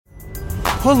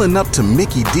Pulling up to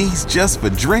Mickey D's just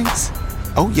for drinks?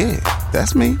 Oh yeah,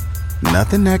 that's me.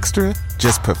 Nothing extra,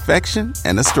 just perfection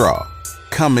and a straw.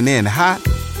 Coming in hot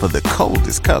for the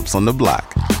coldest cups on the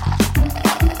block.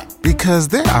 Because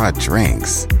there are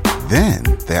drinks. Then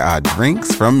there are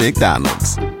drinks from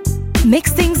McDonald's.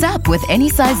 Mix things up with any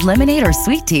size lemonade or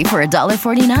sweet tea for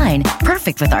 $1.49.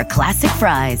 Perfect with our classic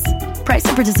fries. Price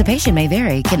and participation may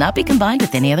vary. Cannot be combined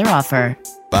with any other offer.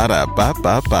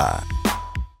 Ba-da-ba-ba-ba.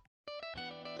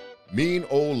 Mean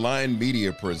Old Line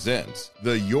Media presents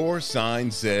the Your Sign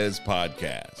Says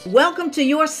podcast. Welcome to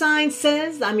Your Sign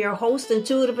Says. I'm your host,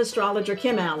 intuitive astrologer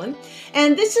Kim Allen.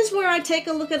 And this is where I take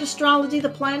a look at astrology, the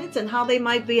planets, and how they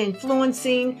might be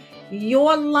influencing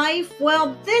your life.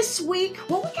 Well, this week,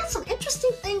 we got some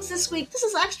interesting things this week. This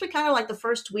is actually kind of like the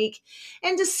first week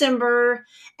in December.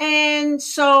 And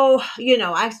so,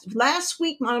 last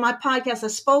week on my podcast, I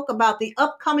spoke about the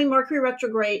upcoming Mercury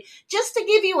retrograde, just to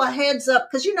give you a heads up,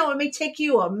 because, it may take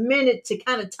you a minute to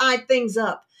kind of tie things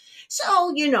up.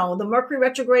 So, the Mercury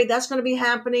retrograde, that's going to be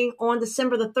happening on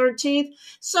December the 13th.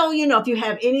 So, if you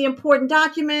have any important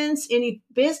documents, any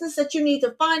business that you need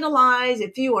to finalize,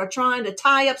 if you are trying to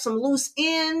tie up some loose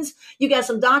ends, you got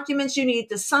some documents you need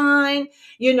to sign,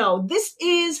 this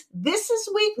is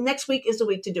week. Next week is the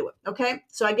week to do it. Okay.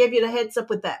 So I gave you the heads up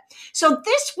with that. So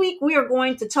this week we are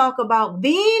going to talk about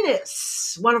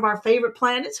Venus, one of our favorite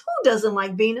planets. Who doesn't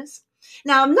like Venus?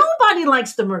 Now, nobody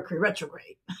likes the Mercury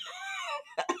retrograde.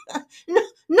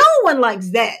 No one likes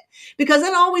that, because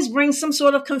it always brings some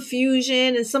sort of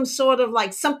confusion and some sort of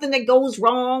like something that goes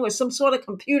wrong, or some sort of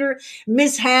computer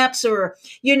mishaps, or,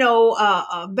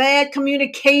 bad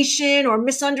communication or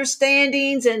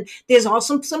misunderstandings. And there's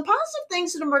also some positive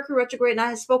things to the Mercury retrograde, and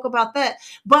I spoke about that.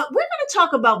 But we're going to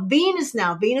talk about Venus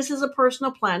now. Venus is a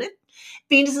personal planet.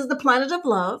 Venus is the planet of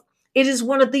love. It is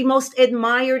one of the most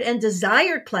admired and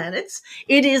desired planets.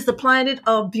 It is the planet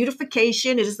of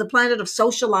beautification. It is the planet of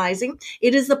socializing.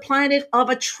 It is the planet of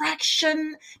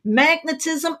attraction,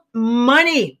 magnetism,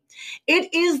 money.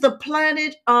 It is the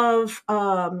planet of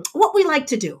what we like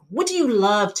to do. What do you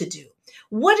love to do?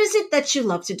 What is it that you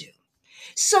love to do?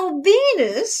 So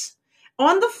Venus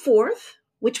on the 4th,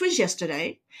 which was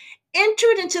yesterday,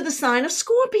 entered into the sign of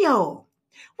Scorpio.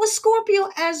 Well, Scorpio,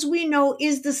 as we know,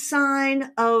 is the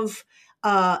sign of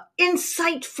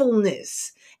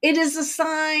insightfulness. It is a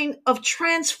sign of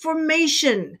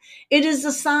transformation. It is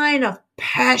a sign of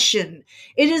passion.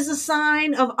 It is a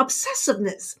sign of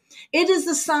obsessiveness. It is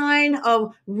a sign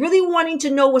of really wanting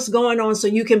to know what's going on so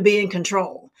you can be in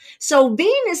control. So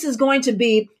Venus is going to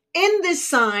be in this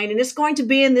sign, and it's going to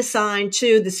be in this sign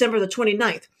to December the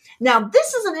 29th. Now,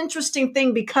 this is an interesting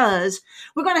thing because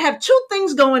we're going to have two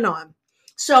things going on.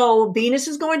 So Venus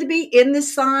is going to be in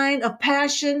this sign of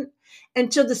passion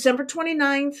until December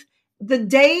 29th. The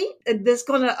day that's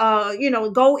going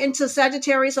to, go into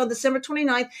Sagittarius on December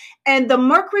 29th, and the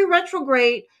Mercury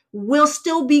retrograde will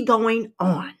still be going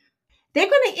on. They're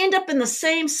going to end up in the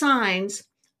same signs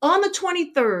on the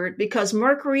 23rd, because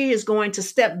Mercury is going to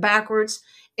step backwards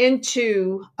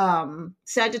into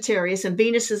Sagittarius, and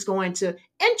Venus is going to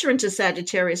enter into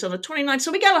Sagittarius on the 29th.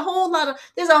 So we got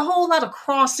there's a whole lot of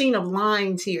crossing of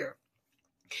lines here.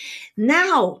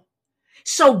 Now,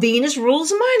 so Venus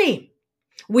rules money.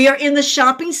 We are in the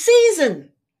shopping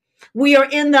season. We are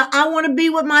in the I want to be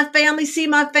with my family, see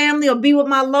my family, or be with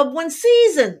my loved one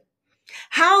season.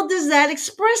 How does that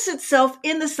express itself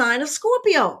in the sign of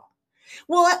Scorpio?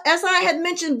 Well, as I had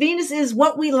mentioned, Venus is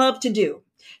what we love to do.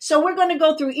 So we're going to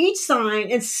go through each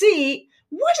sign and see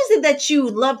what is it that you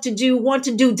love to do, want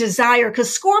to do, desire.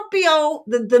 Because Scorpio,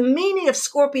 the meaning of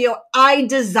Scorpio, I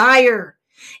desire.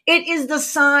 It is the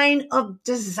sign of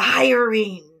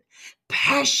desiring,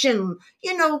 passion,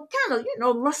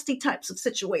 lusty types of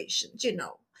situations,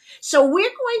 So we're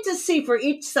going to see for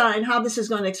each sign how this is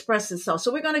going to express itself.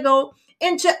 So we're going to go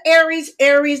into Aries.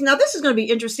 Now, this is going to be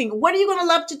interesting. What are you going to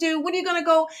love to do? What are you going to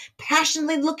go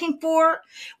passionately looking for?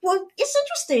 Well, it's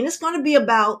interesting. It's going to be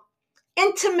about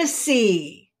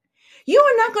intimacy. You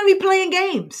are not going to be playing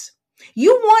games.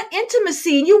 You want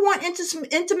intimacy, and you want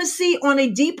intimacy on a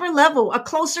deeper level, a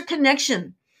closer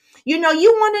connection. You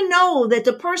want to know that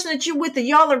the person that you're with, that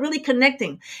y'all are really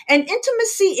connecting. And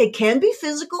intimacy, it can be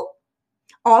physical.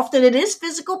 Often it is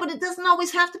physical, but it doesn't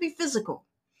always have to be physical.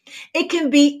 It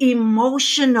can be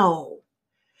emotional.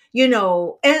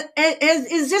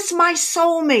 Is this my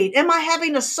soulmate? Am I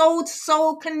having a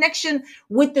soul-to-soul connection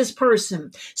with this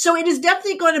person? So it is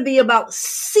definitely going to be about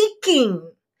seeking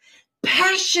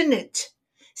passionate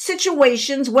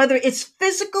situations, whether it's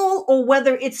physical or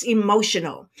whether it's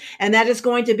emotional. And that is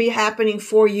going to be happening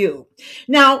for you.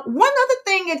 Now, one other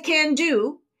thing it can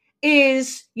do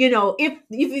is,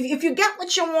 if you get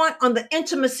what you want on the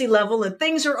intimacy level and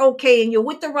things are okay and you're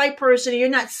with the right person and you're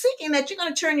not seeking that, you're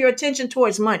going to turn your attention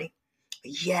towards money.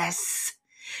 Yes.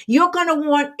 You're going to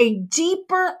want a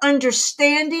deeper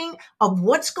understanding of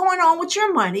what's going on with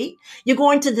your money. You're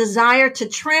going to desire to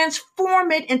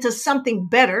transform it into something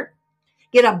better,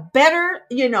 get a better,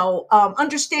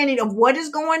 understanding of what is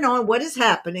going on, what is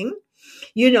happening.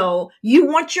 You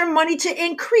want your money to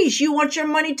increase. You want your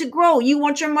money to grow. You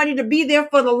want your money to be there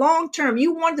for the long term.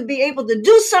 You want to be able to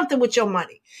do something with your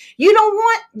money. You don't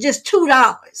want just $2,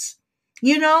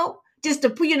 just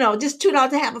 $2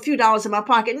 to have a few dollars in my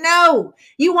pocket. No,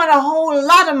 you want a whole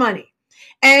lot of money.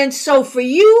 And so for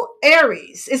you,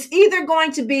 Aries, it's either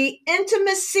going to be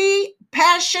intimacy,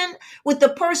 passion with the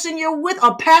person you're with,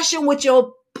 or passion with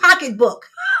your pocketbook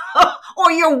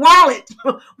or your wallet.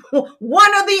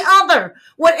 One or the other,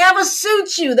 whatever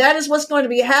suits you. That is what's going to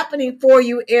be happening for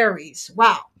you, Aries.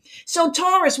 Wow. So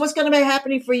Taurus, what's going to be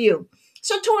happening for you?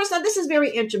 So Taurus, now this is very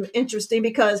interesting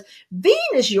because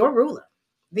Venus, your ruler,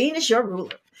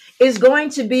 is going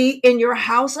to be in your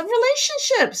house of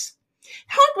relationships.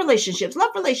 Heart relationships,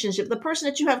 love relationship, the person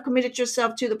that you have committed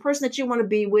yourself to, the person that you want to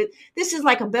be with. This is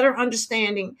like a better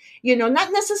understanding,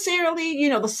 not necessarily,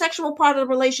 the sexual part of the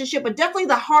relationship, but definitely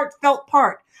the heartfelt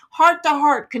part, heart to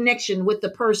heart connection with the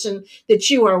person that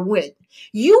you are with.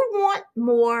 You want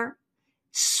more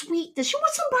sweetness. You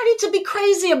want somebody to be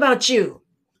crazy about you.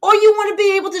 Or you want to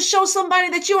be able to show somebody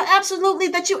that you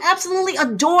absolutely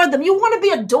adore them. You want to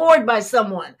be adored by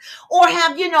someone or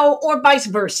or vice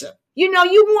versa. You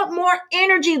want more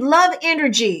energy, love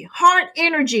energy, heart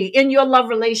energy in your love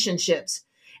relationships.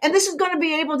 And this is going to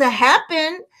be able to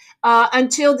happen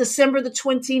until December the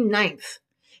 29th.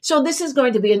 So this is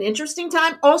going to be an interesting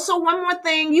time. Also, one more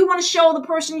thing, you want to show the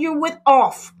person you're with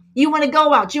off. You want to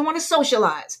go out. You want to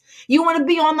socialize. You want to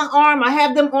be on the arm or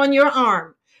have them on your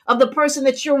arm of the person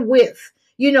that you're with.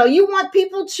 You want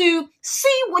people to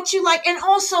see what you like and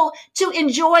also to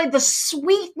enjoy the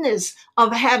sweetness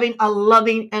of having a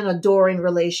loving and adoring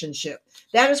relationship.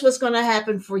 That is what's going to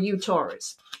happen for you,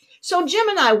 Taurus. So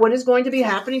Gemini, what is going to be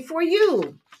happening for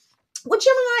you? Well,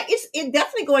 Gemini, it's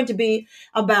definitely going to be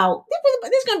about,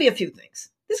 there's going to be a few things.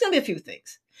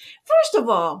 First of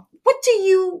all, what do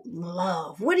you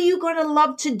love? What are you going to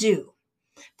love to do?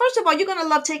 First of all, you're going to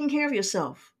love taking care of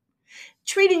yourself,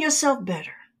 treating yourself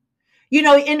better.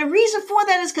 And the reason for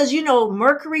that is because,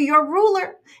 Mercury, your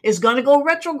ruler, is going to go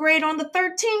retrograde on the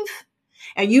 13th.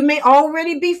 And you may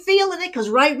already be feeling it because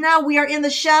right now we are in the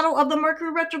shadow of the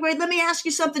Mercury retrograde. Let me ask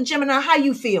you something, Gemini. How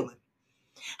you feeling?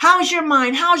 How's your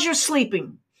mind? How's your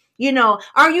sleeping?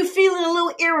 Are you feeling a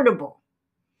little irritable?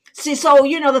 See, so,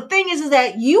 the thing is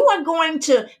that you are going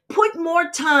to put more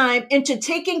time into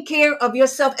taking care of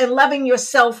yourself and loving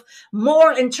yourself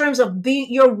more in terms of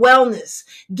your wellness,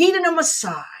 getting a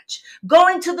massage,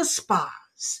 going to the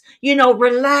spas,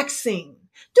 relaxing,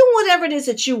 doing whatever it is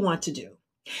that you want to do.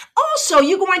 Also,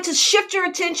 you're going to shift your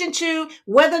attention to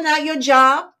whether or not your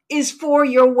job is for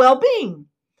your well-being.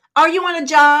 Are you on a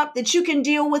job that you can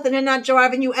deal with and they're not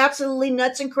driving you absolutely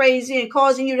nuts and crazy and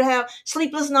causing you to have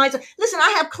sleepless nights? Listen,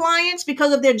 I have clients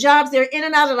because of their jobs, they're in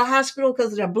and out of the hospital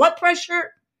because of their blood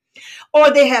pressure,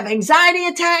 or they have anxiety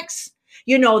attacks.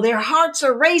 Their hearts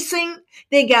are racing.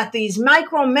 They got these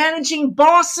micromanaging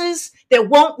bosses that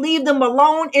won't leave them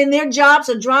alone and their jobs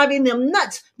are driving them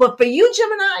nuts. But for you,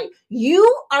 Gemini,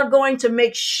 you are going to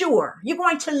make sure you're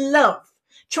going to love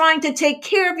trying to take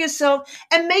care of yourself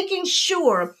and making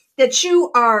sure that you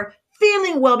are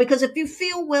feeling well, because if you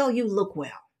feel well, you look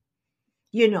well.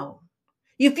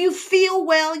 If you feel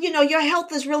well, your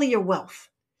health is really your wealth.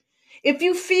 If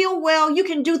you feel well, you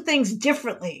can do things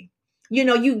differently.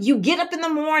 You get up in the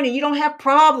morning, you don't have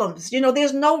problems.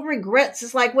 There's no regrets.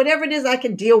 It's like whatever it is, I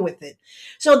can deal with it.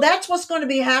 So that's what's going to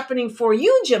be happening for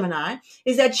you, Gemini,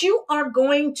 is that you are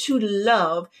going to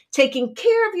love taking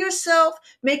care of yourself,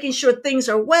 making sure things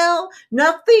are well.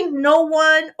 Nothing, no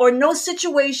one, or no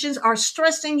situations are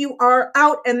stressing you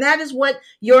out. And that is what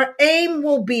your aim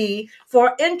will be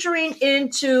for entering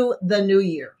into the new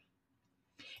year.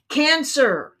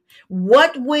 Cancer,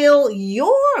 what are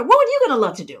you going to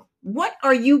love to do? What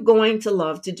are you going to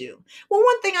love to do? Well,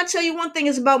 one thing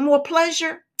is about more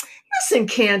pleasure. Listen,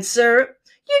 Cancer,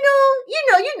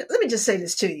 let me just say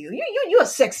this to you. You're a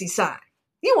sexy sign.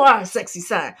 You are a sexy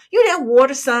sign. You're that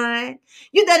water sign.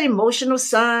 You're that emotional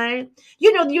sign.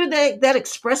 You're that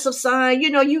expressive sign.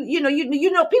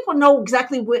 People know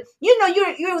exactly what,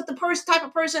 you're with the type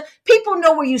of person. People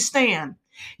know where you stand.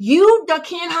 You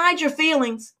can't hide your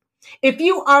feelings. If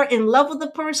you are in love with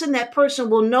a person, that person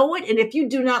will know it. And if you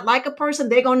do not like a person,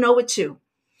 they're going to know it too.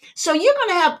 So you're going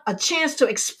to have a chance to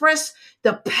express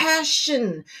the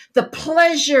passion, the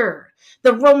pleasure,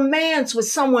 the romance with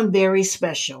someone very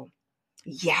special.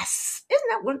 Yes. Isn't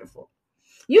that wonderful?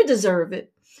 You deserve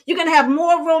it. You're going to have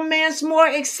more romance, more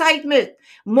excitement,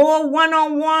 more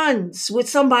one-on-ones with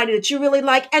somebody that you really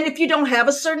like. And if you don't have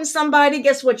a certain somebody,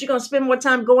 guess what? You're going to spend more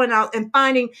time going out and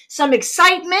finding some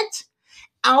excitement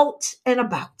out and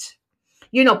about.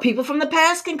 People from the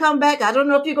past can come back. I don't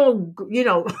know if you're going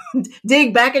to,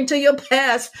 dig back into your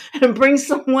past and bring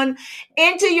someone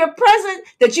into your present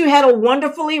that you had a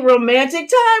wonderfully romantic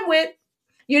time with.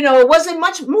 It wasn't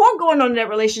much more going on in that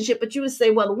relationship, but you would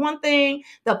say, well, the one thing,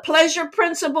 the pleasure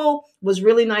principle was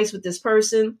really nice with this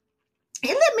person.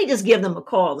 And let me just give them a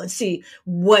call and see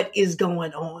what is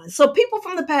going on. So people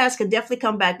from the past can definitely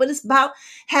come back, but it's about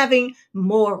having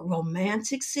more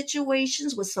romantic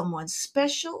situations with someone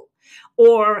special,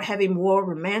 or having more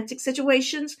romantic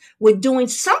situations with doing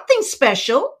something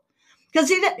special. Because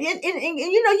you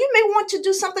may want to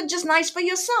do something just nice for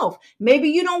yourself. Maybe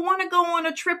you don't want to go on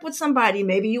a trip with somebody.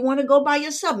 Maybe you want to go by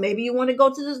yourself. Maybe you want to go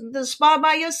to the spa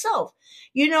by yourself.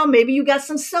 Maybe you got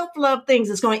some self-love things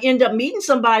that's going to end up meeting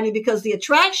somebody, because the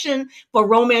attraction for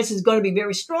romance is going to be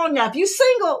very strong. Now, if you're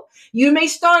single, you may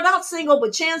start out single,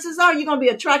 but chances are you're going to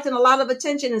be attracting a lot of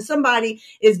attention, and somebody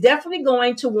is definitely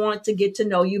going to want to get to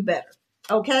know you better.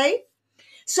 Okay?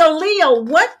 So, Leo,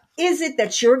 what is it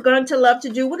that you're going to love to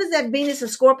do? What is that Venus and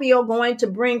Scorpio going to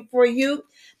bring for you?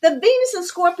 The Venus and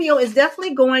Scorpio is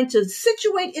definitely going to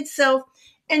situate itself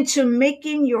into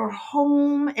making your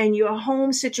home and your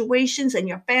home situations and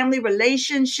your family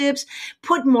relationships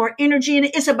put more energy in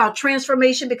it. It's about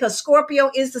transformation, because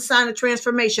Scorpio is the sign of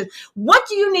transformation. What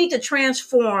do you need to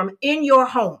transform in your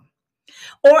home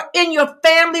or in your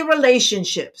family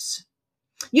relationships?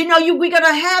 We're going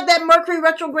to have that Mercury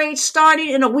retrograde starting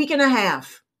in a week and a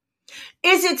half.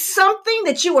 Is it something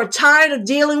that you are tired of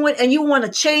dealing with and you want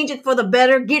to change it for the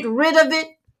better? Get rid of it.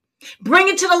 Bring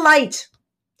it to the light.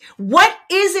 What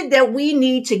is it that we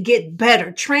need to get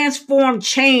better? Transform,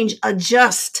 change,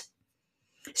 adjust.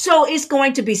 So it's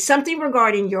going to be something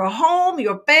regarding your home,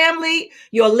 your family,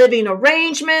 your living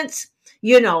arrangements.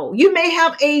 You may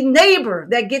have a neighbor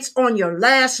that gets on your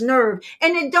last nerve,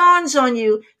 and it dawns on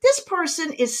you, this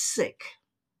person is sick.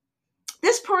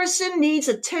 This person needs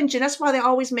attention. That's why they're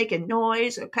always making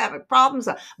noise or having problems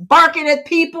or barking at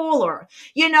people, or,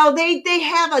 they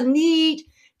have a need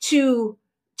to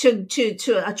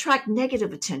attract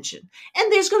negative attention.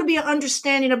 And there's going to be an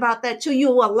understanding about that too. You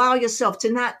will allow yourself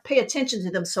to not pay attention to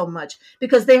them so much,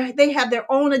 because they have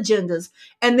their own agendas,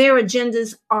 and their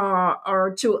agendas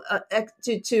are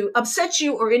to upset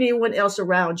you or anyone else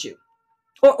around you,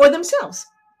 or themselves.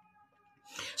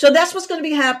 So that's what's going to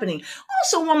be happening.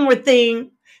 Also, one more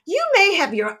thing, you may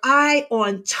have your eye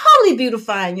on totally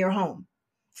beautifying your home.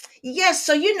 Yes.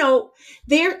 So,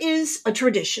 there is a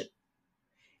tradition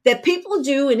that people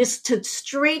do, and it's to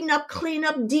straighten up, clean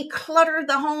up, declutter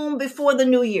the home before the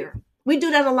new year. We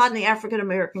do that a lot in the African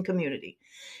American community.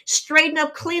 Straighten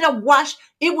up, clean up, wash.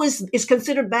 It's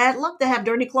considered bad luck to have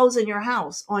dirty clothes in your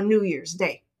house on New Year's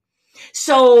Day.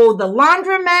 So the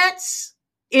laundromats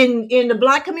in the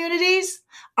Black communities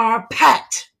are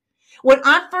packed. When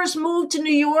I first moved to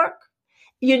New York,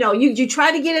 you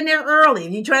try to get in there early.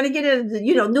 You try to get in,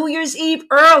 New Year's Eve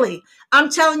early. I'm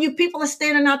telling you, people are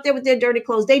standing out there with their dirty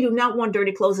clothes. They do not want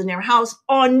dirty clothes in their house.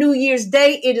 On New Year's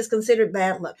Day, it is considered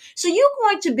bad luck. So you're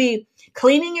going to be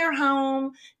cleaning your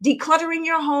home, decluttering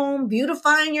your home,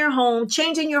 beautifying your home,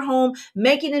 changing your home,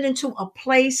 making it into a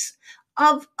place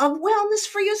of wellness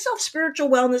for yourself, spiritual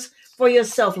wellness for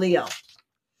yourself, Leo.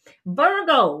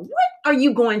 Virgo, what are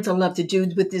you going to love to do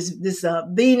with this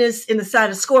Venus in the sign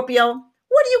of Scorpio?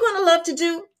 What are you going to love to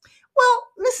do? Well,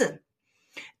 listen,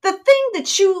 the thing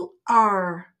that you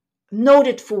are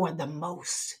noted for the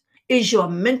most is your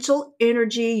mental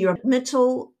energy, your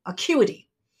mental acuity,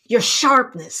 your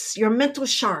sharpness, your mental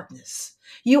sharpness.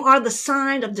 You are the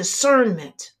sign of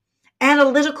discernment,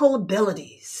 analytical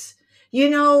abilities,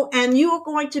 and you are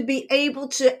going to be able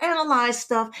to analyze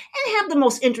stuff and have the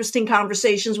most interesting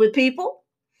conversations with people.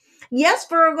 Yes,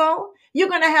 Virgo, you're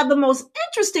going to have the most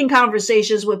interesting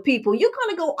conversations with people. You're going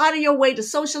to go out of your way to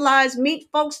socialize, meet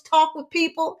folks, talk with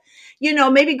people,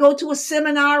 maybe go to a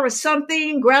seminar or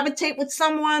something, gravitate with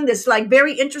someone that's like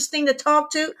very interesting to talk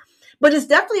to. But it's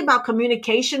definitely about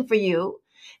communication for you.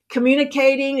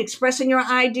 Communicating, expressing your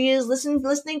ideas,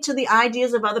 listening to the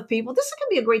ideas of other people. This can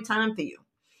be a great time for you,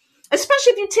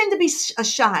 especially if you tend to be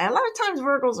shy. A lot of times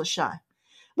Virgos are shy.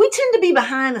 We tend to be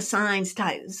behind the scenes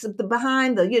types,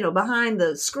 behind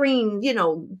the screen,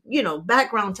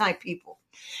 background type people.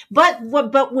 But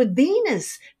with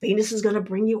Venus, Venus is going to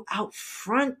bring you out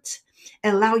front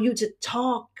and allow you to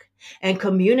talk and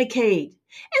communicate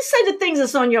and say the things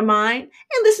that's on your mind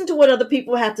and listen to what other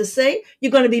people have to say.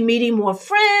 You're going to be meeting more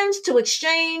friends to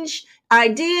exchange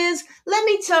ideas. Let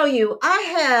me tell you,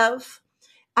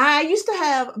 I used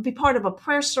to be part of a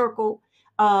prayer circle,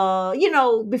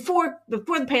 before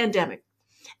the pandemic.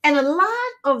 And a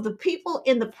lot of the people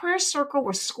in the prayer circle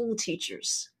were school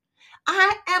teachers.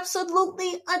 I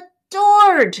absolutely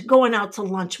adored going out to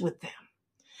lunch with them.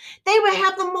 They would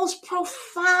have the most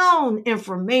profound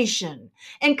information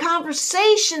and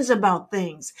conversations about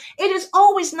things. It is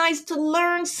always nice to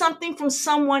learn something from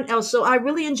someone else. So I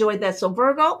really enjoyed that. So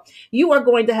Virgo, you are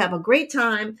going to have a great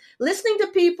time listening to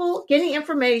people, getting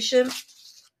information,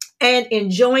 and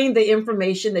enjoying the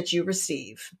information that you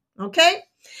receive. Okay?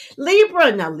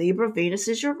 Libra. Now, Libra, Venus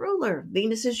is your ruler.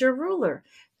 Venus is your ruler.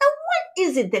 Now, what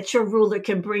is it that your ruler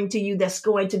can bring to you that's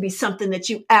going to be something that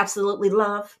you absolutely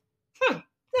love?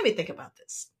 Let me think about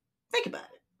this. Think about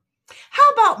it. How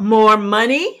about more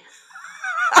money?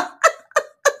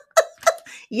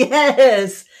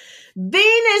 Yes.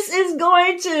 Venus is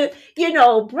going to,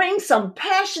 bring some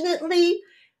passionately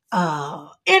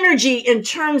energy in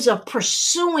terms of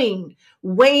pursuing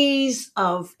ways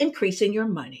of increasing your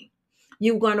money.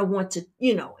 You're going to want to,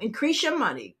 increase your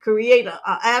money, create an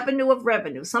avenue of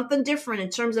revenue, something different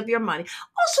in terms of your money.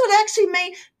 Also, it actually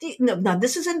now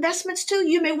this is investments too.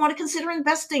 You may want to consider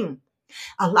investing.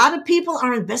 A lot of people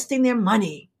are investing their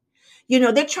money.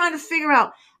 They're trying to figure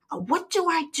out, what do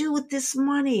I do with this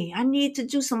money? I need to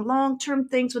do some long-term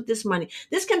things with this money.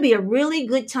 This can be a really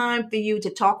good time for you to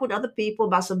talk with other people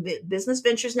about some business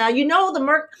ventures. Now, you got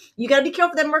to be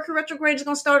careful that Mercury retrograde is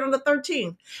going to start on the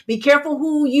 13th. Be careful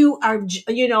who you are,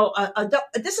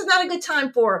 this is not a good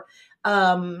time for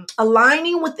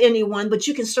aligning with anyone, but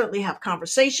you can certainly have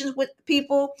conversations with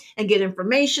people and get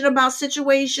information about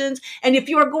situations. And if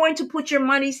you are going to put your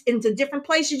money into different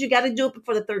places, you got to do it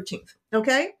before the 13th.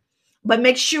 Okay. But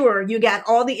make sure you got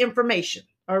all the information.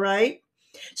 All right.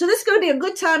 So this is going to be a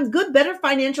good time, better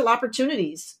financial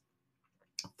opportunities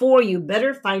for you,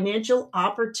 better financial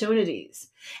opportunities.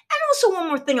 And also one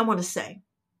more thing I want to say.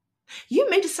 You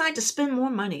may decide to spend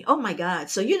more money. Oh my God.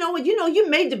 So you know what? You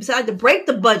may decide to break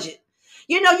the budget.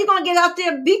 You're going to get out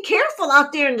there. Be careful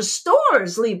out there in the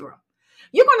stores, Libra.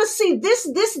 You're going to see this,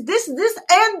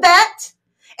 and that.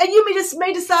 And you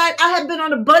may decide, I have been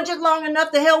on a budget long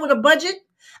enough. The hell with a budget.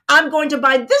 I'm going to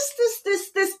buy this,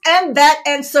 and that,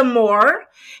 and some more.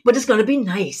 But it's going to be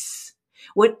nice.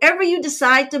 Whatever you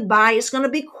decide to buy, it's going to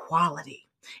be quality.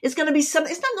 It's going to be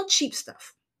something. It's not no cheap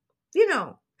stuff.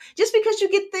 Just because you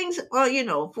get things,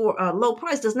 for a low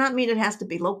price does not mean it has to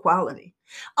be low quality.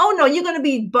 Oh no, you're going to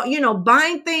be,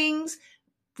 buying things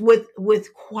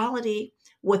with quality,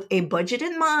 with a budget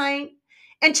in mind,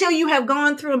 until you have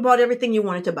gone through and bought everything you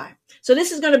wanted to buy. So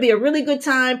this is going to be a really good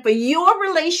time for your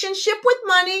relationship with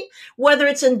money, whether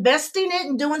it's investing it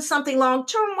and doing something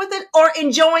long-term with it or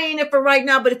enjoying it for right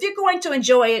now. But if you're going to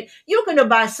enjoy it, you're going to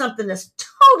buy something that's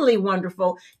totally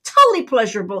wonderful, totally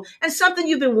pleasurable, and something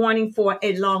you've been wanting for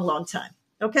a long, long time.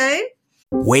 Okay?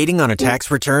 Waiting on a tax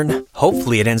return?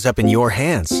 Hopefully it ends up in your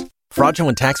hands.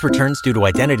 Fraudulent tax returns due to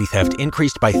identity theft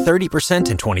increased by 30%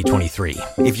 in 2023.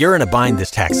 If you're in a bind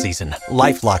this tax season,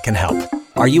 LifeLock can help.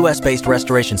 Our U.S.-based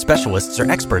restoration specialists are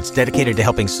experts dedicated to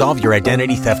helping solve your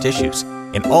identity theft issues.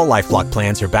 And all LifeLock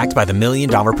plans are backed by the $1 Million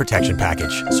Protection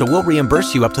Package. So we'll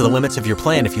reimburse you up to the limits of your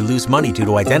plan if you lose money due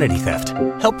to identity theft.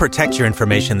 Help protect your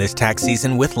information this tax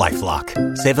season with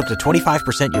LifeLock. Save up to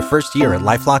 25% your first year at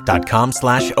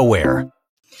LifeLock.com/aware.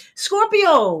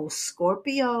 Scorpio.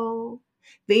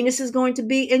 Venus is going to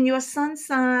be in your sun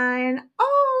sign.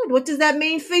 Oh, what does that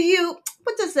mean for you?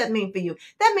 What does that mean for you?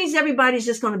 That means everybody's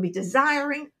just going to be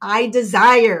desiring. I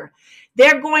desire.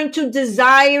 They're going to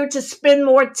desire to spend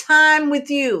more time with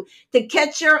you, to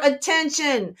catch your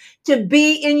attention, to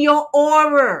be in your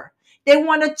aura. They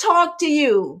want to talk to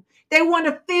you. They want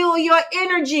to feel your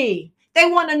energy. They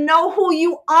want to know who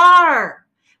you are.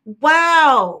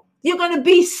 Wow. You're going to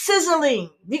be sizzling.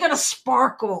 You're going to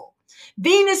sparkle.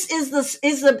 Venus is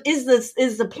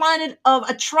the planet of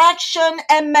attraction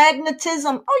and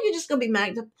magnetism. Oh, you're just going to be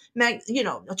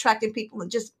attracting people and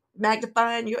just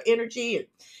magnifying your energy, and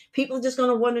people are just going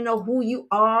to want to know who you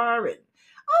are. And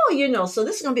so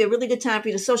this is going to be a really good time for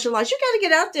you to socialize. You got to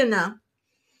get out there now.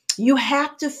 You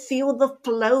have to feel the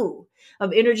flow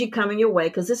of energy coming your way,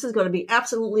 because this is going to be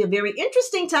absolutely a very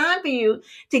interesting time for you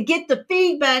to get the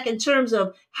feedback in terms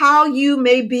of how you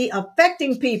may be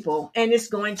affecting people. And it's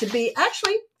going to be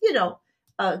actually, you're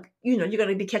going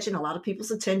to be catching a lot of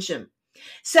people's attention.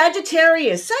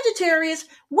 Sagittarius,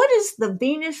 what is the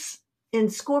Venus in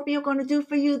Scorpio going to do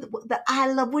for you? The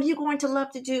I love, what are you going to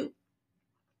love to do?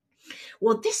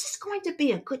 Well, this is going to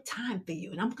be a good time for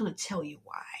you. And I'm going to tell you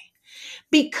why.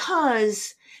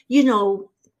 Because, you're going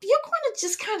to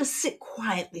just kind of sit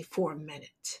quietly for a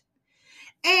minute.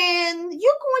 And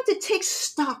you're going to take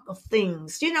stock of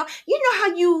things. You know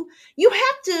how you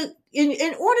have to,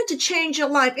 in order to change your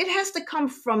life, it has to come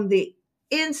from the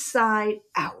inside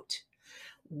out.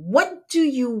 What do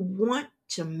you want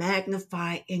to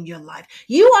magnify in your life?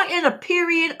 You are in a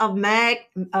period of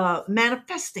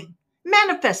manifesting,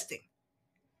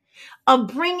 of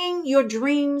bringing your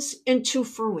dreams into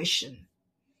fruition.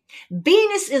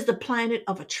 Venus is the planet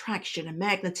of attraction and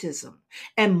magnetism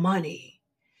and money.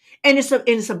 And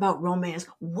it's about romance.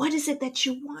 What is it that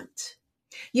you want?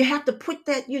 You have to put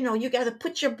that, you got to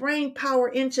put your brain power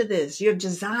into this, your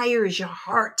desires, your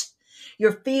heart,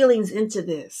 your feelings into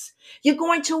this. You're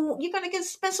going to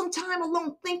spend some time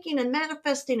alone thinking and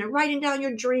manifesting and writing down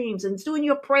your dreams and doing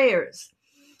your prayers,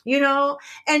 and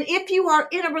if you are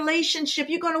in a relationship,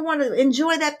 you're going to want to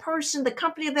enjoy that person, the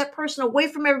company of that person, away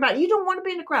from everybody. You don't want to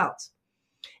be in the crowds.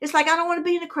 It's like, I don't want to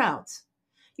be in the crowds.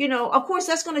 Of course,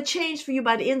 that's going to change for you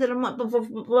by the end of the month. But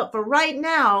for right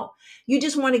now, you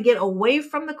just want to get away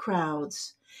from the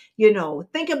crowds.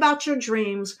 Think about your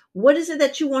dreams. What is it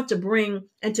that you want to bring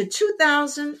into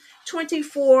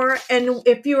 2024? And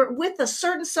if you're with a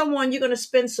certain someone, you're going to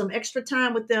spend some extra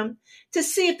time with them to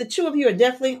see if the two of you are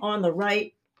definitely on the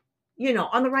right,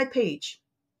 on the right page.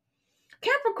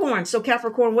 Capricorn. So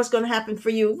Capricorn, what's going to happen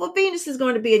for you? Well, Venus is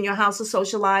going to be in your house of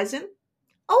socializing.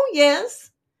 Oh, yes.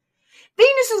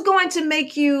 Venus is going to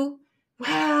make you,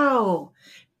 wow.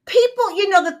 People,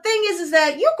 the thing is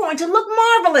that you're going to look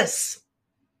marvelous.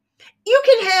 You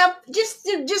can have just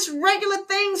regular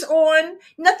things on,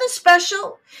 nothing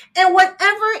special. And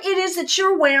whatever it is that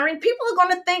you're wearing, people are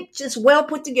going to think just well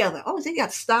put together. Oh, they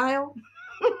got style.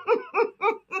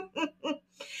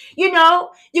 You're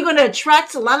going to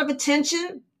attract a lot of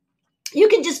attention. You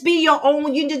can just be your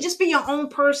own. You can just be your own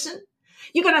person.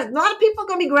 A lot of people are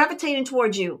going to be gravitating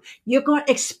towards you. You're going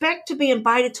to expect to be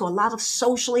invited to a lot of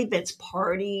social events,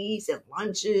 parties and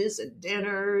lunches and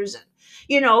dinners. And,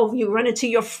 you run into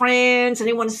your friends and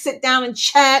they want to sit down and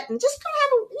chat and just kind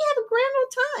of have a grand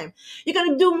old time. You're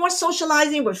going to do more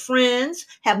socializing with friends,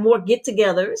 have more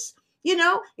get-togethers.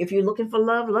 If you're looking for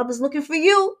love, love is looking for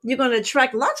you. You're going to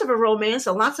attract lots of romance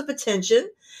and lots of attention. And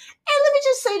let me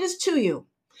just say this to you.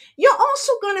 You're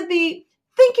also going to be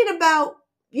thinking about,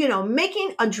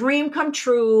 making a dream come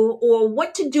true or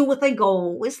what to do with a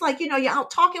goal. It's like, you're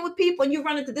out talking with people and you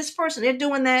run into this person, they're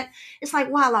doing that. It's like,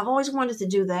 wow, I've always wanted to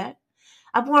do that.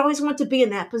 I've always wanted to be in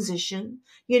that position.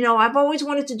 I've always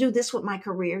wanted to do this with my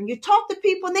career. And you talk to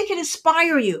people and they can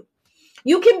inspire you.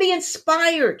 You can be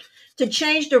inspired to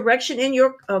change direction in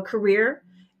your career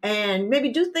and maybe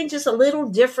do things just a little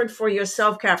different for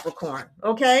yourself, Capricorn.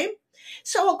 Okay?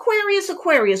 So Aquarius,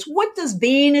 what does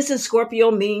Venus and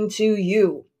Scorpio mean to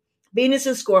you? Venus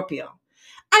and Scorpio.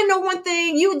 I know one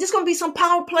thing, there's going to be some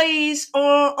power plays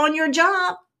on your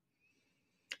job.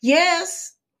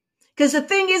 Yes. Because the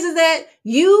thing is that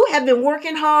you have been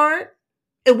working hard.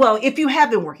 Well, if you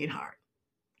have been working hard,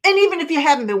 and even if you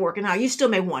haven't been working hard, you still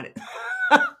may want it.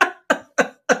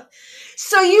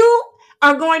 So you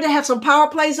are going to have some power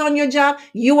plays on your job.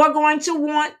 You are going to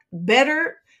want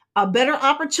a better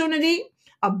opportunity,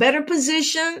 a better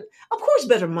position, of course,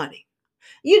 better money,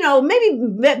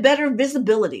 maybe better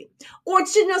visibility, or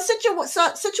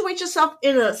situate yourself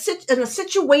in a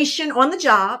situation on the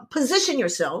job, position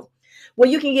yourself where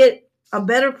you can get a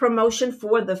better promotion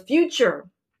for the future.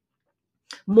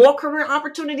 More career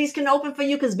opportunities can open for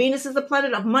you because Venus is the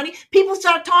planet of money. People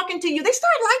start talking to you. They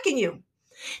start liking you.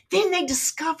 Then they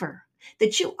discover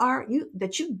that you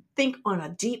think on a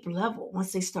deep level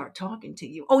once they start talking to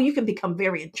you. Oh, you can become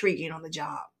very intriguing on the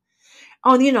job.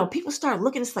 Oh, people start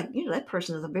looking. It's like, that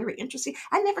person is a very interesting.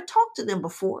 I never talked to them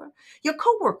before. Your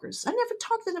coworkers, I never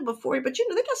talked to them before, but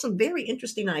they got some very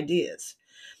interesting ideas.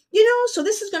 So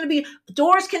this is going to be,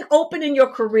 doors can open in your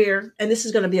career, and this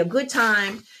is going to be a good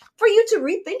time for you to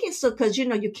rethink it. So, because,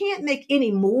 you can't make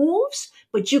any moves,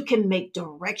 but you can make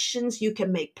directions, you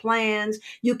can make plans,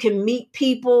 you can meet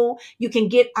people, you can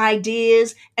get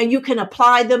ideas, and you can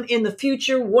apply them in the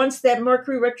future once that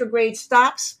Mercury retrograde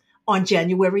stops on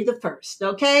January the 1st.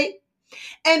 Okay.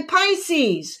 And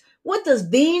Pisces, what does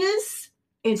Venus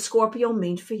and Scorpio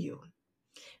mean for you?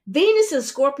 Venus and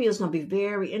Scorpio is going to be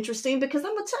very interesting because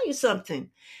I'm going to tell you something.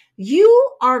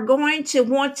 You are going to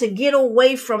want to get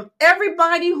away from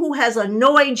everybody who has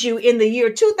annoyed you in the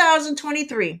year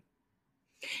 2023.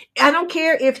 I don't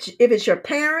care if it's your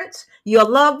parents, your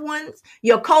loved ones,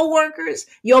 your coworkers,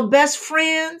 your best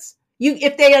friends.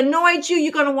 If they annoyed you,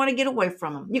 you're going to want to get away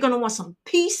from them. You're going to want some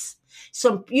peace,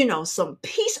 some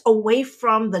peace away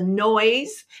from the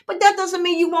noise. But that doesn't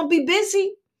mean you won't be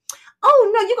busy.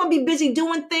 Oh no, you're going to be busy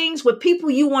doing things with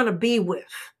people you want to be with.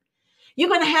 You're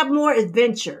going to have more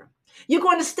adventure. You're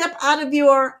going to step out of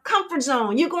your comfort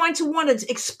zone. You're going to want to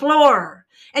explore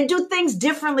and do things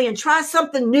differently and try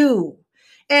something new.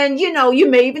 And, you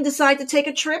may even decide to take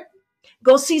a trip,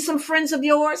 go see some friends of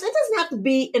yours. It doesn't have to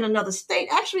be in another state.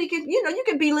 Actually, you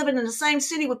can be living in the same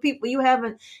city with people you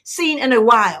haven't seen in a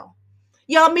while.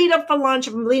 Y'all meet up for lunch,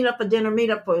 meet up for dinner, meet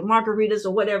up for margaritas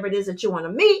or whatever it is that you want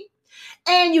to meet.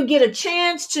 And you get a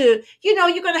chance to, you're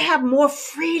going to have more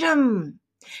freedom.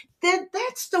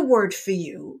 That's the word for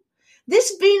you.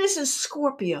 This Venus in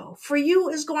Scorpio for you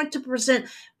is going to present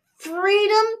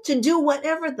freedom to do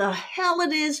whatever the hell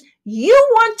it is you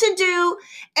want to do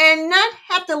and not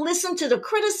have to listen to the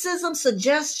criticism,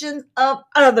 suggestions of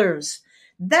others.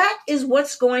 That is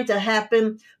what's going to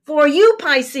happen for you,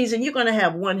 Pisces, and you're going to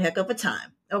have one heck of a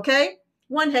time. Okay?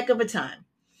 One heck of a time.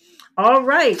 All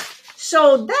right.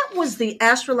 So that was the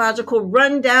astrological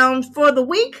rundown for the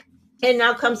week. And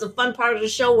now comes the fun part of the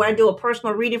show where I do a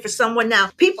personal reading for someone. Now,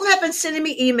 people have been sending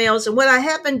me emails, and what I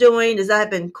have been doing is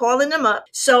I've been calling them up.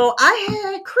 So I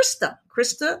had Krista,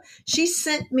 she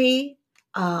sent me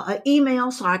an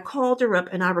email, so I called her up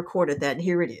and I recorded that, and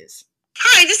here it is.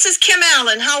 Hi, this is Kim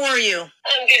Allen. How are you?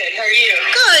 I'm good. How are you?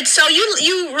 Good. So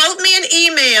you wrote me an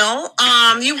email.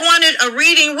 You wanted a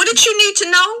reading. What did you need to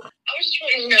know? I was just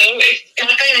wanting to know if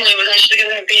my family was actually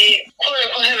going to be,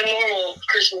 quote-unquote, have a normal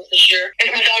Christmas this year.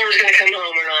 If my daughter was going to come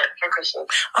home or not for Christmas.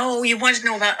 Oh, you wanted to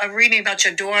know about a reading about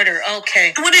your daughter.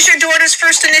 Okay. What is your daughter's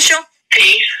first initial?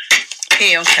 P.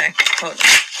 P, okay. Hold on.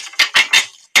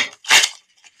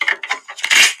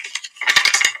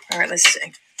 All right, let's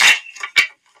see.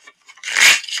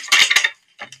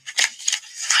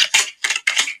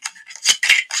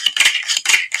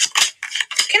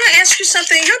 Can I ask you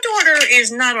something? Your daughter is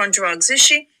not on drugs, is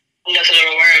she? Nothing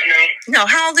I'm aware of, no. No,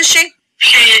 how old is she?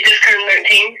 She just turned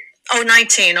 19. Oh,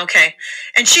 19, okay.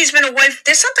 And she's been away.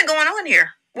 There's something going on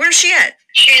here. Where's she at?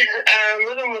 She's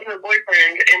living with her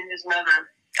boyfriend and his mother.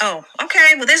 Oh,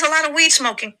 okay. Well, there's a lot of weed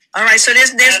smoking. All right, so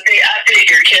there's... I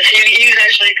figured, because he was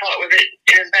actually caught with it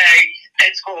in his bag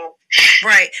at school.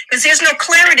 Right, because there's no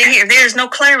clarity here. There's no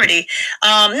clarity.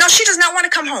 No, she does not want to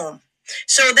come home.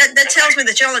 So that tells me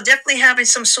that y'all are definitely having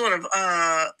some sort of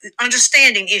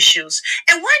understanding issues.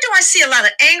 And why do I see a lot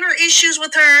of anger issues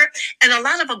with her and a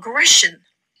lot of aggression?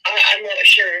 I'm not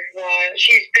sure why.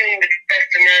 She's been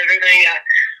expecting everything.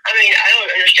 I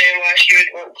don't understand why she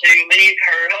would want to leave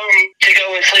her home to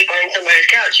go and sleep on somebody's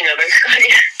couch,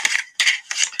 basically.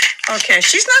 Okay,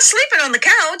 she's not sleeping on the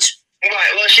couch.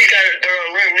 Right, well, she's got their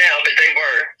own room now, but they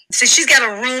were. So she's got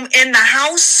a room in the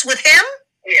house with him?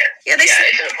 Yeah,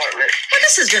 it's an apartment. Well,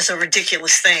 this is just a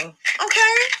ridiculous thing.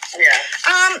 Okay? Yeah.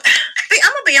 I'm going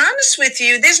to be honest with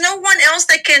you. There's no one else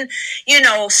that can,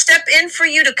 step in for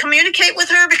you to communicate with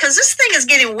her because this thing is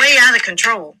getting way out of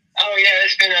control. Oh, yeah,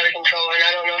 it's been out of control, and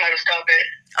I don't know how to stop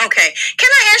it. Okay. Can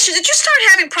I ask you, did you start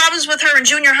having problems with her in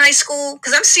junior high school?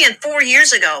 Because I'm seeing 4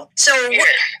 years ago. So yes.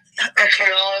 That's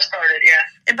when all started,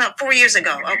 yeah. About 4 years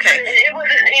ago, okay. It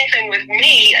wasn't anything with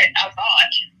me, I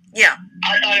thought. Yeah.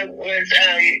 I thought it was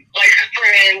like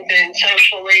friends and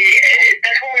socially. And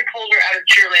that's when we pulled her out of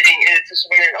cheerleading, and it's just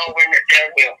when it all went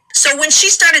downhill. So when she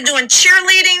started doing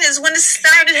cheerleading is when it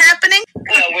started happening?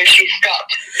 No, when she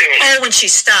stopped doing it. Oh, when she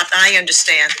stopped. I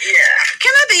understand. Yeah.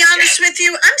 Can I be honest with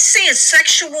you? I'm seeing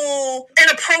sexual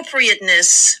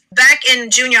inappropriateness back in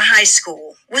junior high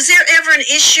school. Was there ever an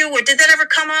issue, or did that ever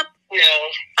come up?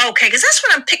 No. Okay, because that's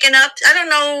what I'm picking up. I don't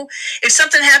know if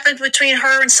something happened between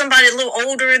her and somebody a little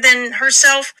older than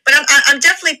herself, but I'm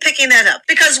definitely picking that up.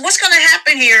 Because what's going to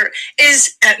happen here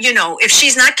is, if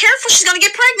she's not careful, she's going to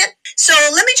get pregnant. So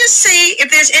let me just see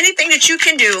if there's anything that you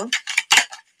can do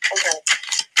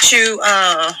to,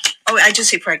 I do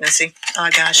see pregnancy. Oh,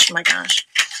 my gosh.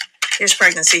 There's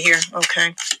pregnancy here.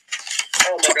 Okay.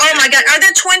 Oh my God. Are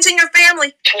there twins in your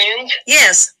family? Twins?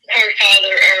 Yes. Her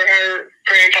father or her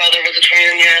grandfather was a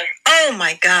twin, yeah. Oh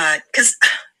my God. Because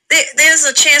there's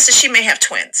a chance that she may have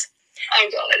twins. Oh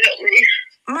God, help me.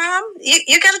 Mom,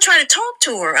 you got to try to talk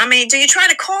to her. I mean, do you try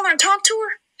to call her and talk to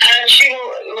her? She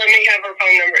won't let me have her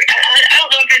phone number. I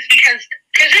don't know if it's because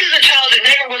this is a child that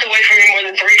never was away from me more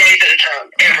than 3 days at a time,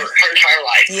 ever, her entire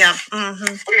life. Yeah.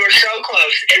 Mm-hmm. We were so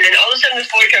close. And then all of a sudden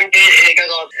this boy comes in and it goes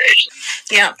on.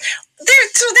 Yeah.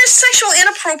 there's sexual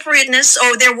inappropriateness,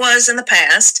 or there was in the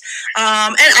past,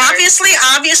 and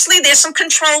obviously there's some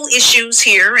control issues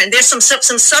here, and there's some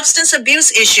substance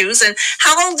abuse issues. And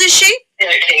how old is she?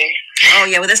 19. Oh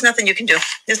yeah, well there's nothing you can do.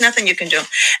 There's nothing you can do.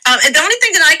 And the only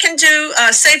thing that I can do,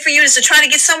 say for you, is to try to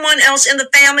get someone else in the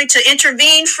family to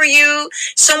intervene for you,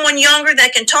 someone younger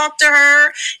that can talk to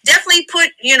her. Definitely put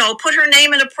her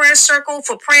name in a prayer circle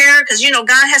for prayer, because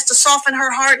God has to soften her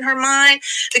heart and her mind,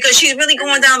 because she's really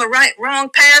going down the wrong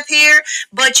path here.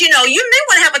 But you may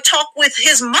want to have a talk with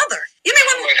his mother. You may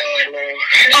want.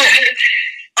 Oh my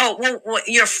God, no. Well, what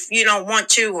you don't want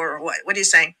to, or what? What are you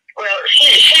saying? Well,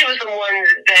 she was the one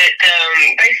that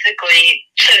basically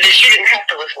said that she didn't have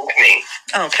to listen to me.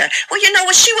 Okay. Well, you know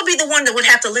what? She would be the one that would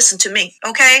have to listen to me,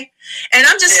 okay? And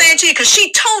I'm just saying to you, because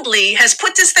she totally has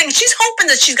put this thing, she's hoping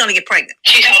that she's going to get pregnant.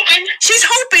 She's hoping? She's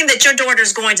hoping that your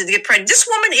daughter's going to get pregnant. This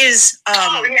woman is...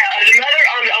 oh, yeah. The mother,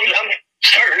 I'm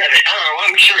certain of it. Oh,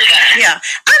 I'm sure of that. Yeah.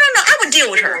 I don't know. I would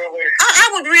deal with her. I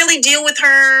would really deal with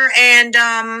her. And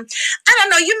I don't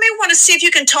know. You may want to see if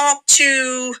you can talk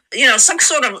to, some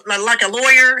sort of like a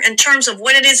lawyer in terms of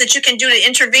what it is that you can do to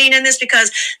intervene in this,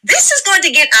 because this is going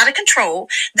to get out of control.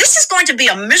 This is going to be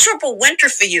a miserable winter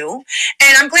for you.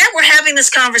 And I'm glad we're having this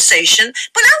conversation.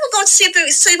 But I will go see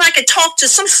if I could talk to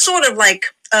some sort of like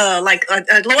a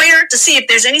lawyer to see if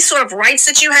there's any sort of rights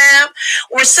that you have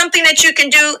or something that you can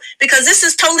do, because this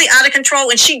is totally out of control,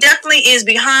 and she definitely is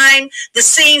behind the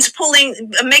scenes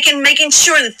making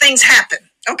sure that things happen.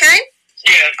 Okay?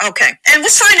 Yeah. Okay. And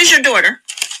what sign is your daughter?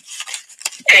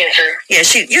 Cancer. Yeah,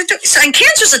 and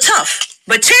cancers are tough.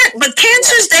 But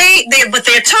cancers,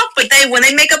 they're tough. But when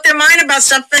they make up their mind about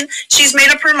something, she's made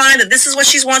up her mind that this is what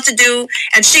she wants to do,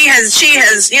 and she has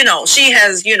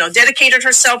dedicated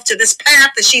herself to this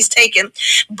path that she's taken.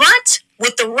 But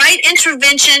with the right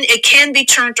intervention, it can be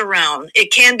turned around.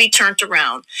 It can be turned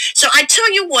around. So I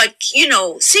tell you what, see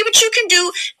what you can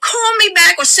do. Call me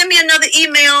back or send me another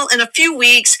email in a few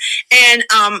weeks, and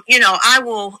I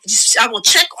will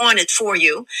check on it for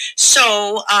you.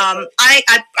 So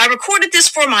I recorded this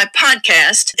for my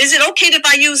podcast. Is it okay if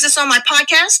I use this on my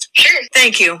podcast? Sure.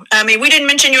 Thank you. I mean, we didn't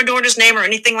mention your daughter's name or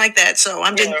anything like that, so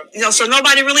I'm just so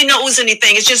nobody really knows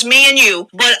anything. It's just me and you.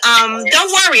 But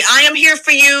don't worry, I am here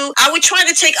for you. I would try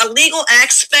to take a legal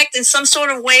aspect in some sort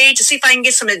of way to see if I can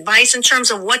get some advice in terms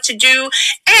of what to do.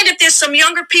 And if there's some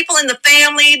younger people in the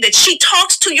family that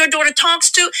your daughter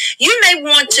talks to, you may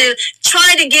want to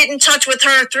try to get in touch with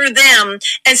her through them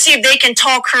and see if they can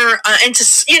talk her into,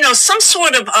 some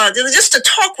sort of, just to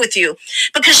talk with you,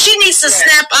 because she needs to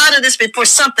snap out of this before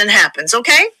something happens.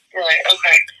 Okay? Right.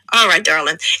 Okay. All right,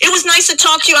 darling. It was nice to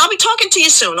talk to you. I'll be talking to you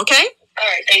soon. Okay? All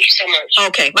right. Thank you so much.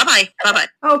 Okay. Bye-bye. Bye-bye.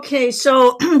 Okay,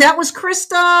 so that was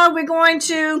Krista. We're going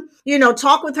to,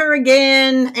 talk with her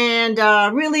again, and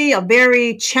really a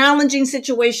very challenging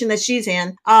situation that she's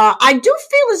in. I do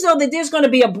feel as though that there's going to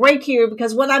be a break here,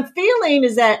 because what I'm feeling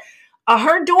is that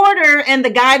her daughter and the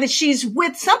guy that she's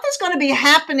with, something's going to be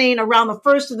happening around the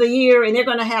first of the year, and they're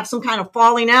going to have some kind of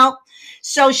falling out.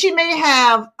 So she may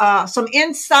have some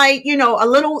insight, a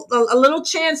little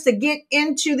chance to get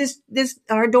into this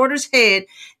her daughter's head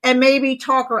and maybe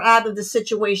talk her out of the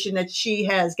situation that she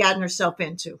has gotten herself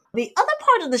into. The other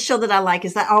part of the show that I like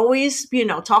is that I always,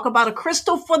 talk about a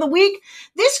crystal for the week.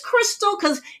 This crystal,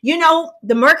 because,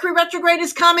 the Mercury retrograde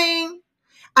is coming.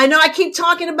 I know I keep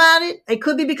talking about it. It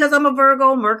could be because I'm a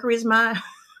Virgo. Mercury is my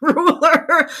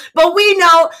ruler. But we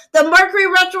know the Mercury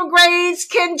retrogrades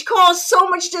can cause so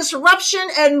much disruption.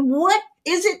 And what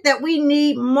is it that we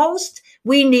need most?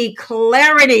 We need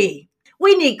clarity.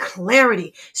 We need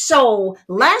clarity. So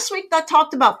last week I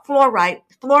talked about fluorite.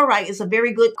 Fluorite is a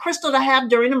very good crystal to have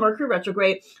during the Mercury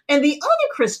retrograde. And the other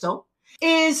crystal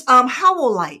is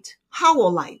howlite.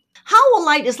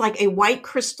 Howlite is like a white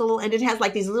crystal, and it has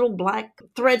like these little black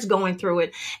threads going through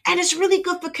it. And it's really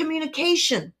good for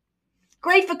communication.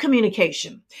 Great for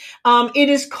communication. It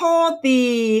is called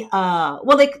they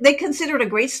consider it a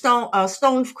great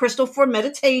stone crystal for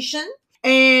meditation,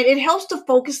 and it helps to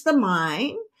focus the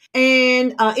mind.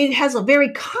 And it has a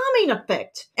very calming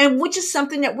effect, and which is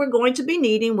something that we're going to be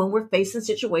needing when we're facing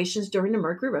situations during the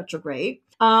Mercury retrograde.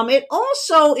 It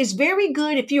also is very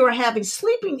good if you are having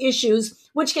sleeping issues,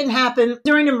 which can happen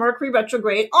during the Mercury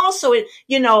retrograde. Also,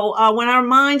 when our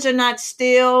minds are not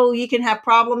still, you can have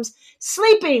problems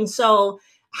sleeping. So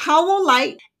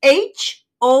howlite,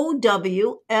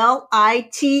 HOWLITE,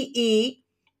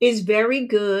 is very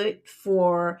good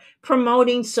for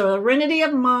promoting serenity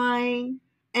of mind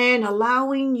and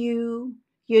allowing you,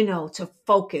 to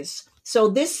focus. So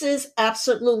this is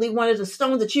absolutely one of the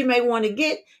stones that you may want to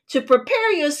get to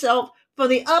prepare yourself for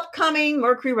the upcoming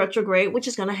Mercury retrograde, which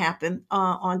is going to happen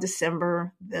on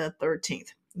December the 13th.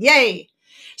 Yay!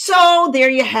 So there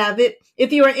you have it.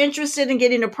 If you are interested in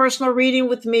getting a personal reading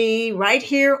with me right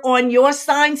here on Your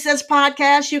Sign Says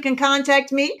podcast, you can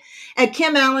contact me at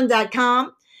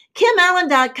kimallen.com.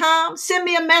 kimallen.com. Send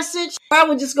me a message. I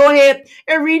will just go ahead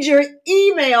and read your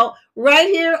email right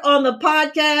here on the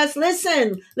podcast.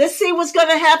 Listen, let's see what's going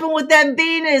to happen with that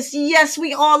Venus. Yes,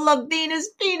 we all love Venus.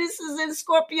 Venus is in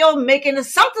Scorpio, making it,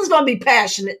 something's going to be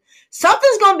passionate.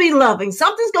 Something's going to be loving.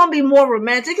 Something's going to be more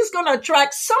romantic. It's going to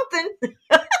attract something,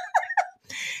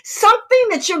 something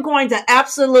that you're going to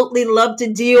absolutely love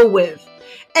to deal with.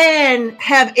 And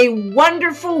have a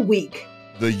wonderful week.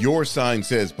 The Your Sign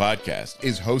Says podcast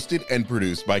is hosted and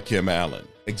produced by Kim Allen.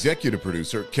 Executive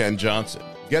producer Ken Johnson.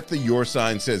 Get the Your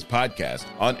Sign Says podcast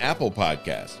on Apple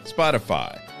Podcasts,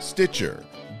 Spotify, Stitcher,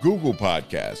 Google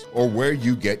Podcasts, or where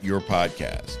you get your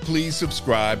podcasts. Please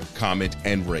subscribe, comment,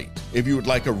 and rate. If you would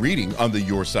like a reading on the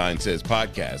Your Sign Says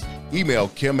podcast, email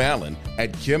Kim Allen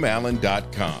at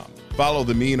kimallen.com. Follow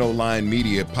the Mean O-Line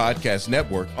Media Podcast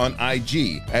Network on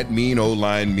IG at Mean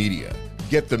O-Line Media.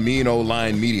 Get the Mean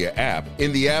O-Line Media app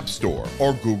in the App Store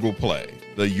or Google Play.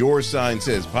 The Your Sign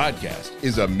Says podcast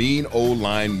is a Mean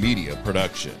O-Line Media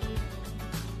production.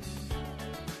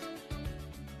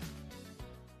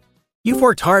 You've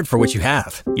worked hard for what you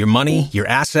have. Your money, your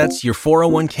assets, your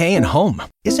 401k, and home.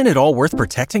 Isn't it all worth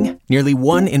protecting? Nearly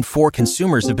 1 in 4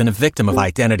 consumers have been a victim of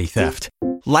identity theft.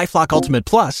 LifeLock Ultimate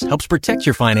Plus helps protect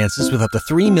your finances with up to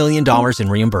 $3 million in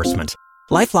reimbursement.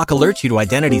 LifeLock alerts you to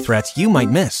identity threats you might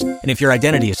miss. And if your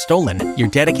identity is stolen, your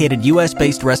dedicated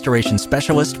U.S.-based restoration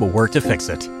specialist will work to fix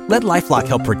it. Let LifeLock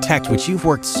help protect what you've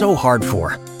worked so hard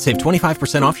for. Save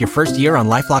 25% off your first year on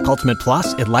LifeLock Ultimate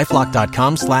Plus at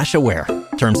LifeLock.com/aware.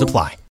 Terms apply.